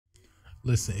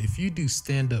Listen, if you do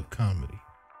stand-up comedy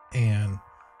and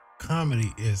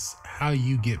comedy is how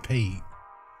you get paid,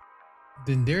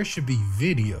 then there should be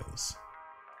videos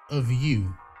of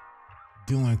you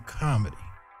doing comedy.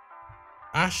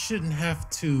 I shouldn't have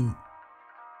to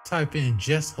type in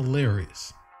just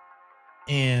hilarious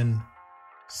and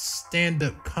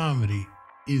stand-up comedy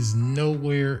is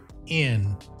nowhere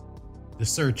in the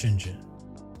search engine.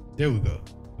 There we go.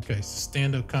 Okay, so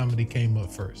stand-up comedy came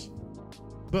up first.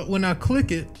 But when I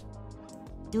click it,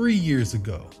 3 years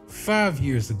ago, 5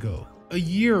 years ago, a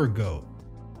year ago,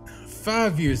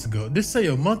 5 years ago, this say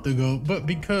a month ago, but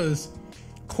because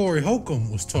Corey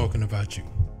Holcomb was talking about you,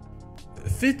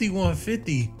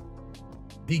 5150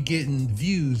 be getting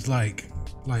views like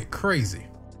crazy.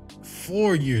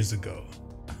 4 years ago.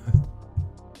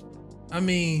 I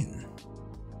mean,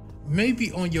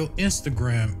 maybe on your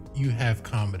Instagram you have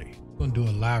comedy. I'm gonna do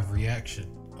a live reaction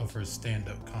of her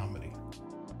stand-up comedy.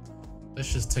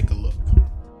 Let's just take a look.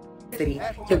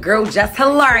 Your girl Jess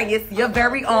Hilarious, your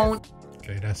very own.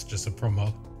 Okay, that's just a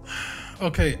promo.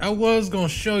 Okay, I was gonna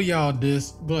show y'all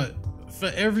this, but for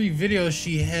every video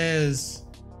she has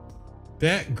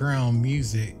background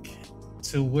music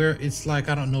to where it's like,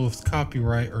 I don't know if it's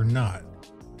copyright or not.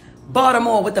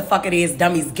 Baltimore, what the fuck it is,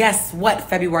 dummies. Guess what?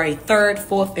 February 3rd,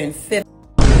 4th, and 5th.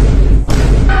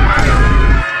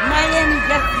 Miami,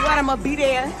 guess what? I'ma be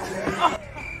there.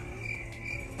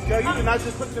 Yo, you cannot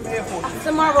just put them here for you.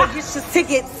 Tomorrow, get your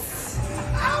tickets.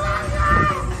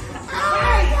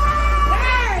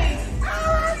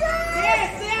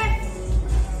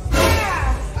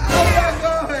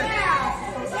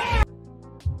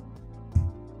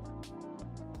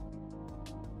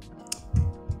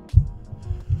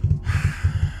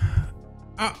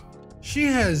 She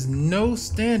has no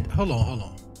stand. Hold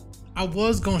on. I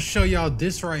was gonna show y'all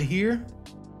this right here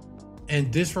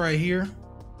and this right here.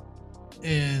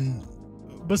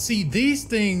 But see, these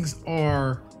things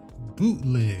are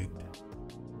bootlegged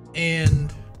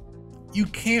and you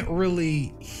can't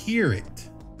really hear it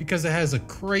because it has a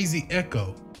crazy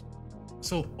echo.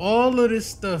 So all of this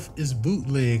stuff is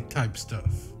bootleg type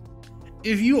stuff.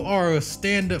 If you are a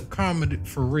stand-up comedy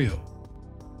for real,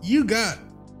 you got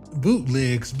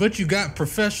bootlegs, but you got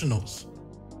professionals.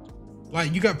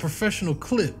 Like, you got professional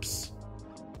clips.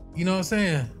 You know what I'm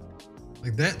saying?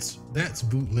 Like, that's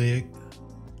bootleg.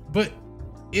 But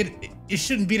it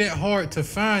shouldn't be that hard to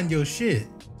find your shit.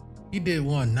 He did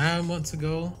one 9 months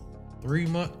ago, 3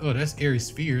 months. Oh, that's Ari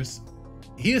Spears.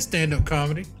 He is stand-up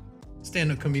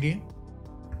comedian.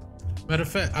 Matter of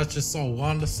fact, I just saw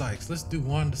Wanda Sykes. Let's do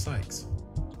Wanda Sykes.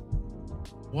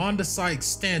 Wanda Sykes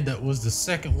stand-up was the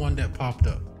second one that popped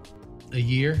up. A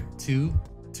year, 2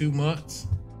 months.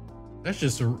 That's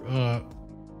just a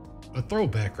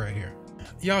throwback right here.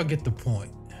 Y'all get the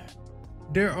point.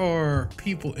 There are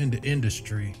people in the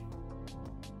industry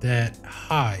that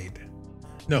hide.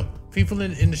 No, people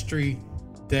in the industry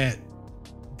that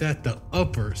the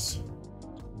uppers,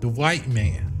 the white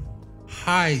man,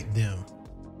 hide them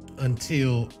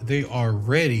until they are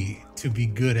ready to be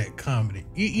good at comedy.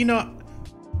 You know,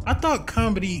 I thought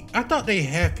they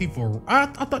have people, I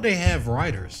thought they have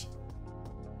writers.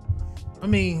 I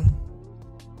mean,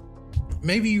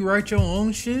 maybe you write your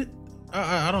own shit?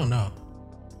 I don't know.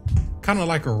 Kind of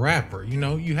like a rapper, you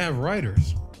know, you have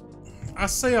writers. I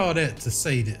say all that to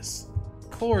say this.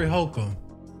 Corey Holcomb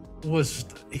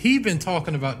he been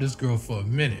talking about this girl for a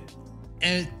minute.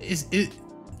 And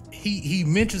he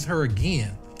mentions her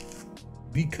again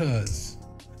because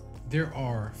there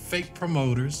are fake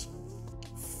promoters,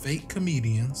 fake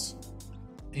comedians,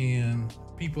 and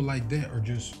people like that are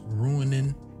just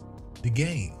ruining the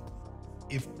game.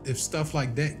 If stuff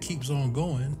like that keeps on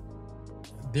going,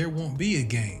 there won't be a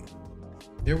game.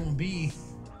 There won't be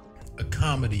a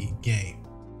comedy game,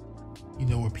 you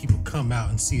know, where people come out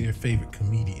and see their favorite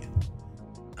comedian.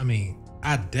 I mean,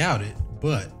 I doubt it,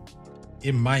 but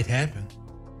it might happen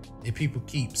if people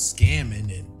keep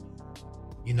scamming and,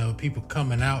 you know, people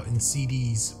coming out and see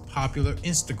these popular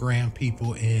Instagram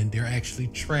people and they're actually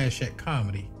trash at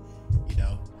comedy, you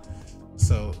know.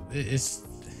 So it's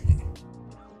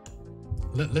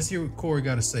let's hear what Corey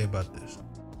got to say about this.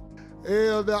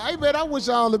 Hell no. Hey man, I wish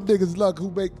all them niggas luck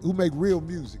who make real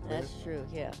music, man. That's true,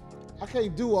 yeah. I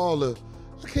can't do all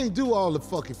the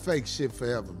fucking fake shit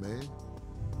forever, man.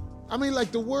 I mean,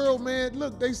 like the world, man,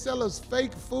 look, they sell us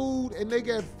fake food and they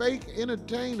got fake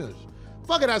entertainers.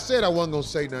 Fuck it, I said I wasn't gonna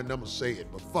say nothing, I'm gonna say it,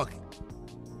 but fuck it.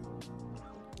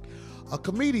 A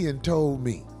comedian told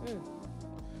me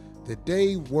that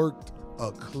they worked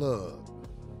a club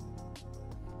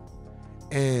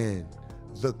and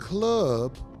the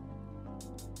club,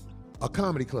 a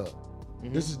comedy club,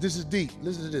 This is deep.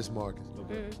 Listen to this, Marcus.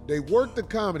 Okay. They worked the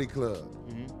comedy club,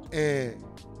 and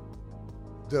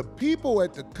the people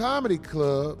at the comedy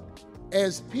club,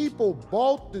 as people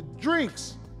bought the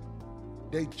drinks,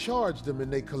 they charged them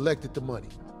and they collected the money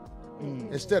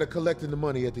instead of collecting the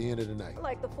money at the end of the night.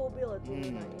 Like the full bill at the end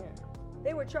of the night, yeah.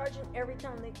 They were charging every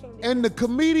time they came to. And the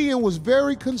comedian was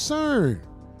very concerned.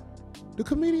 The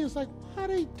comedian's like, how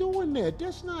they doing that?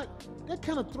 That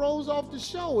kind of throws off the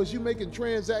show as you making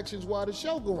transactions while the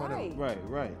show going on.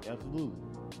 Right, absolutely.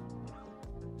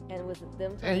 And was it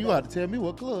them? And you got to tell me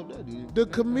what club that is. The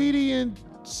comedian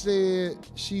said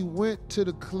she went to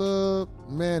the club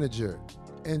manager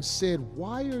and said,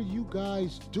 why are you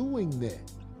guys doing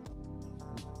that?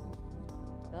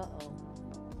 Uh-oh.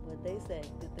 What'd they say?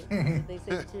 Did they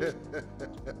say too?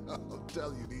 I'll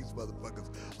tell you, these motherfuckers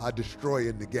are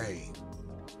destroying the game.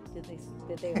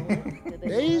 Did they own it?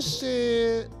 They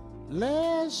said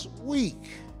last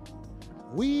week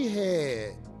we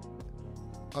had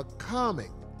a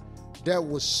comic that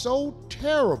was so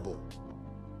terrible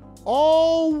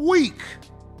all week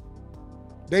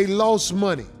they lost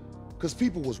money because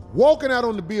people was walking out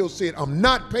on the bill saying, I'm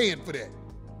not paying for that.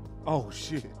 Oh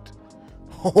shit.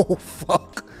 Oh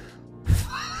fuck.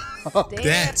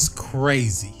 That's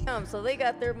crazy. So they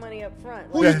got their money up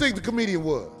front. Who do you think the comedian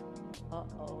was?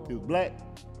 Uh-oh. He was black?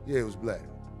 Yeah, it was black.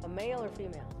 A male or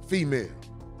female? Female.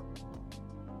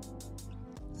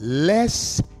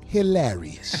 Less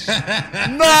hilarious.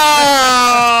 No!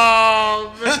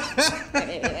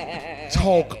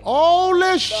 Talk all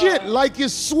that shit like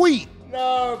it's sweet.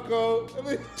 No, go.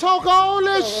 Talk all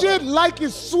that shit like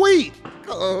it's sweet.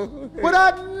 But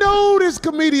I know this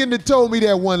comedian that told me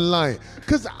that one line,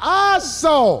 because I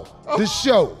saw the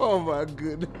show. Oh my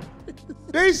goodness.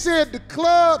 They said the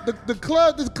club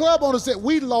owner said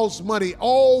we lost money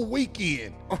all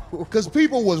weekend because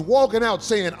people was walking out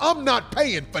saying, I'm not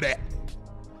paying for that.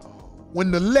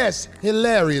 When the less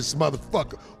hilarious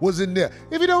motherfucker was in there.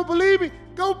 If you don't believe me,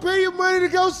 go pay your money to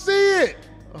go see it.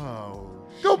 Oh,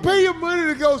 go pay your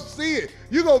money to go see it.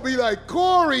 You're going to be like,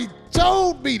 Corey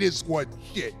told me this one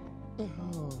shit.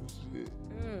 Oh, shit.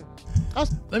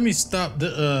 Let me stop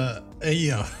the,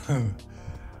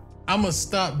 I'm gonna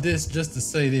stop this just to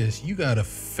say this. You got a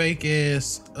fake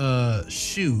ass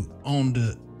shoe on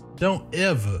the, don't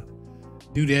ever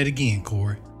do that again,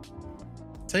 Corey.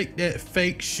 Take that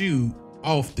fake shoe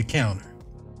off the counter.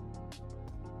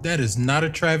 That is not a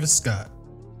Travis Scott.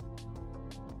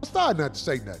 I started not to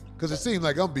say nothing because it seemed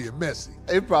like I'm being messy.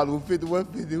 It probably was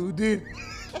 5150 who did it.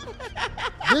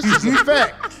 This is a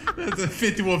fact. That's a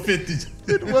 5150.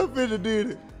 5150 did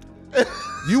it.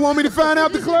 You want me to find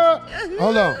out the club?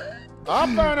 Hold on. I'll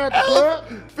find out the club.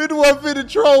 5150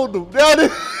 trolled them.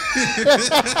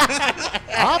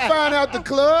 I'll find out the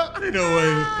club. Ain't no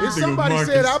way. If somebody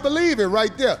said, I believe it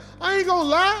right there. I ain't gonna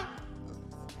lie.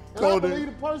 I believe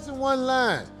the person one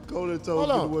line. Hold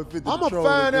on. I'm gonna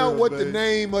find out what the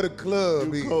name of the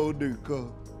club is. Cold nigga,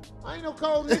 cold. I ain't no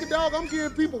cold nigga, dog. I'm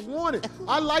giving people warning.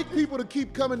 I like people to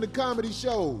keep coming to comedy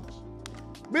shows.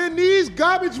 Man, these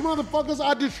garbage motherfuckers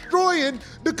are destroying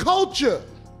the culture.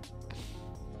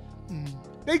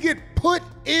 They get put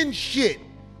in shit.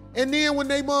 And then when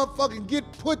they motherfucking get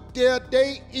put there,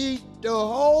 they eat the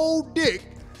whole dick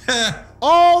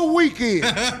all weekend.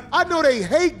 I know they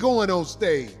hate going on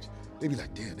stage. They be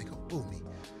like, damn, they gonna boo me.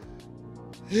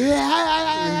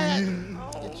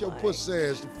 Get your pussy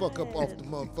ass the fuck up off the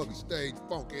motherfucking stage,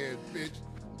 funk ass bitch.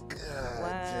 God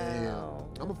damn.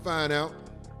 I'm gonna find out.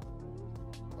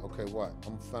 Okay, what?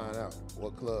 I'm gonna find out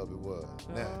what club it was.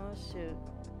 Nah. Oh, shoot.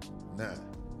 Nah.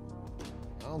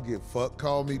 I don't give a fuck.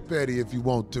 Call me petty if you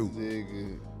want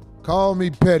to. Call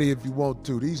me petty if you want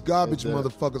to. These garbage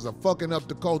motherfuckers are fucking up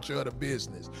the culture of the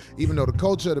business. Even though the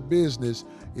culture of the business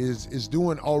is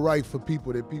doing all right for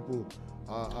people that people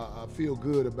feel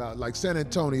good about. Like San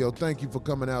Antonio, thank you for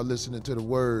coming out listening to the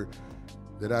word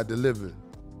that I delivered.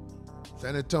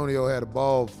 San Antonio had a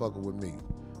ball fucking with me.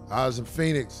 I was in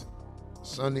Phoenix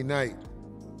Sunday night.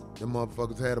 Them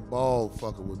motherfuckers had a ball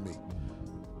fucking with me.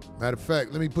 Matter of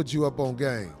fact, let me put you up on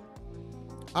game.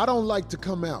 I don't like to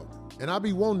come out, and I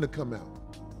be wanting to come out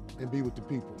and be with the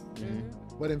people.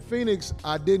 But in Phoenix,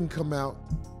 I didn't come out.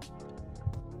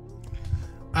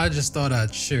 I just thought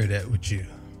I'd share that with you.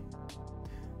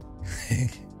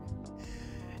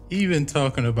 You've been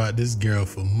talking about this girl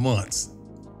for months.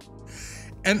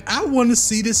 And I want to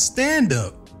see this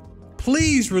stand-up.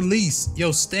 Please release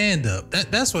your stand-up.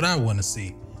 That's what I want to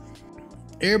see.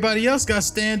 Everybody else got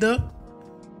stand-up.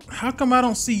 How come I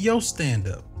don't see your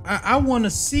stand-up? I want to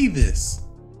see this.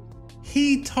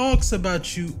 He talks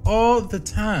about you all the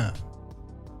time.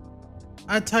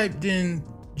 I typed in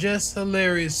Just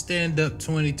Hilarious Stand Up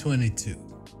 2022.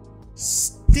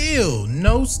 Still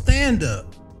no stand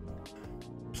up.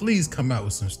 Please come out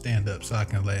with some stand up so I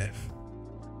can laugh.